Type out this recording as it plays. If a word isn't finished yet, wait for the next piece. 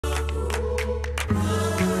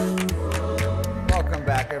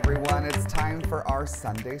for our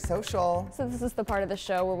Sunday social. So this is the part of the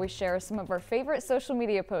show where we share some of our favorite social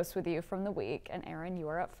media posts with you from the week. And Erin, you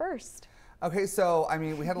are up first. Okay, so I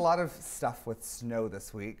mean, we had a lot of stuff with snow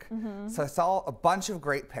this week. So I saw a bunch of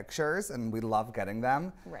great pictures and we love getting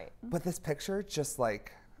them. Right. But this picture just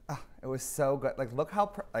like, it was so good. Like, look how,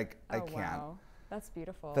 I can't. Wow. That's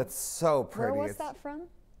beautiful. That's so pretty. Where was that from?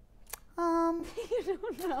 You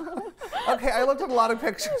don't know. Okay, I looked at a lot of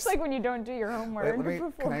pictures. It's like when you don't do your homework.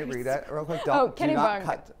 Can I read it real quick? Kenny Bung.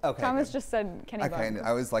 Cut. Okay, Thomas good. just said Kenny Bung. Okay,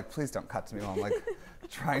 I was like, please don't cut to me while I'm like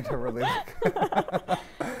trying to really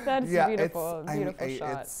That's beautiful, I beautiful mean,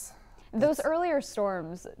 shot. Those earlier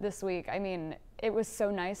storms this week, I mean, it was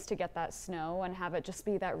so nice to get that snow and have it just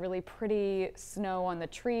be that really pretty snow on the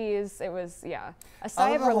trees. It was, a sigh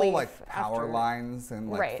of relief. Whole, like, power lines and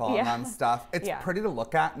like falling on stuff. It's pretty to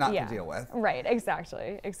look at, not to deal with. Right,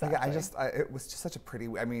 exactly. Yeah, it was just such a pretty,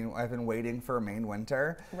 I mean, I've been waiting for a Maine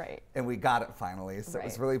winter. Right. And we got it finally. So it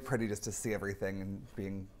was really pretty just to see everything and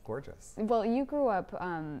being gorgeous. Well, you grew up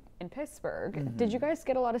in Pittsburgh. Did you guys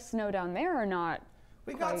get a lot of snow down there or not?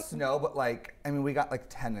 We got snow, but like, I mean, we got like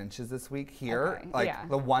 10 inches this week here.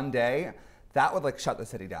 The one day, that would like shut the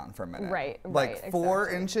city down for a minute. Right, like 4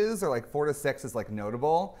 inches or like 4 to 6 is like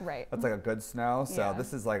notable. Right. That's like a good snow. So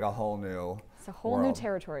this is like a whole new It's a whole new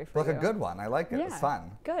territory for you. Like a good one. I like it. It's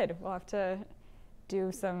fun. Good. We'll have to do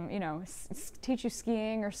some, teach you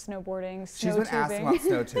skiing or snowboarding, She's been asking about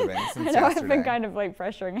snow tubing since I know, yesterday. I've been kind of like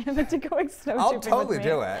pressuring him into going snow tubing. I'll totally with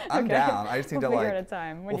me. do it. I'm down. I just need to like. We'll figure out a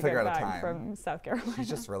time when you get back from South Carolina. She's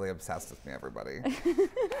just really obsessed with me, everybody.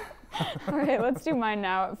 All right, let's do mine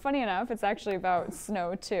now. Funny enough, it's actually about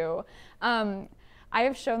snow too. I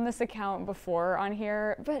have shown this account before on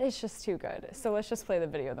here, but it's just too good. So let's just play the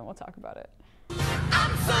video, then we'll talk about it.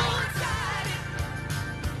 I'm so excited,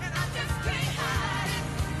 and I just can't hide it.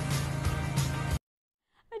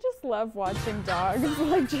 I just love watching dogs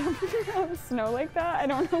like jumping around snow like that. I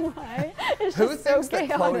don't know why. It's Who just so thinks chaotic.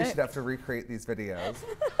 that Chloe should have to recreate these videos?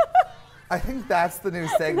 I think that's the new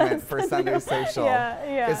segment for Sunday Social.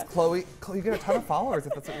 Yeah. Is Chloe, you get a ton of followers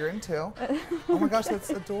if that's what you're into. Oh my gosh, that's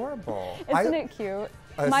adorable. Isn't it cute?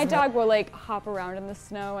 My dog will like hop around in the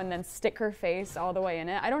snow and then stick her face all the way in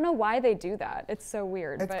it. I don't know why they do that. It's so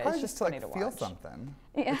weird, but it's just funny to watch. Feel something.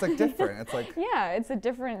 Yeah. It's like different. It's like it's a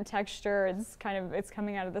different texture. It's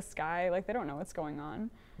coming out of the sky. Like they don't know what's going on.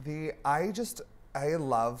 I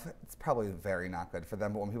love. It's probably very not good for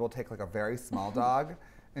them, but when people take like a very small dog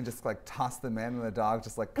and just like toss them in and the dog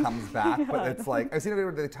just like comes back. But it's like, I've seen a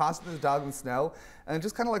video where they tossed the dog in the snow and it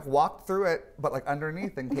just kind of like walked through it, but like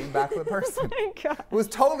underneath and came back to the person. Oh my God. It was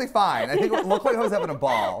totally fine. I think it looked like I was having a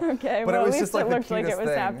ball. Okay, but well, it was at just least like it looked like it was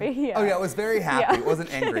thing. happy. Yeah. Oh yeah, it was very happy. Yeah. It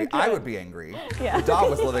wasn't angry. I would be angry. Yeah. The dog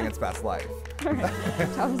was living its best life.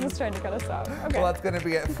 Thomas is trying to cut us off. Okay. Well, that's going to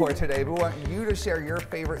be it for today. We want you to share your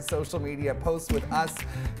favorite social media posts with us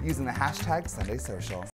using the hashtag SundaySocial.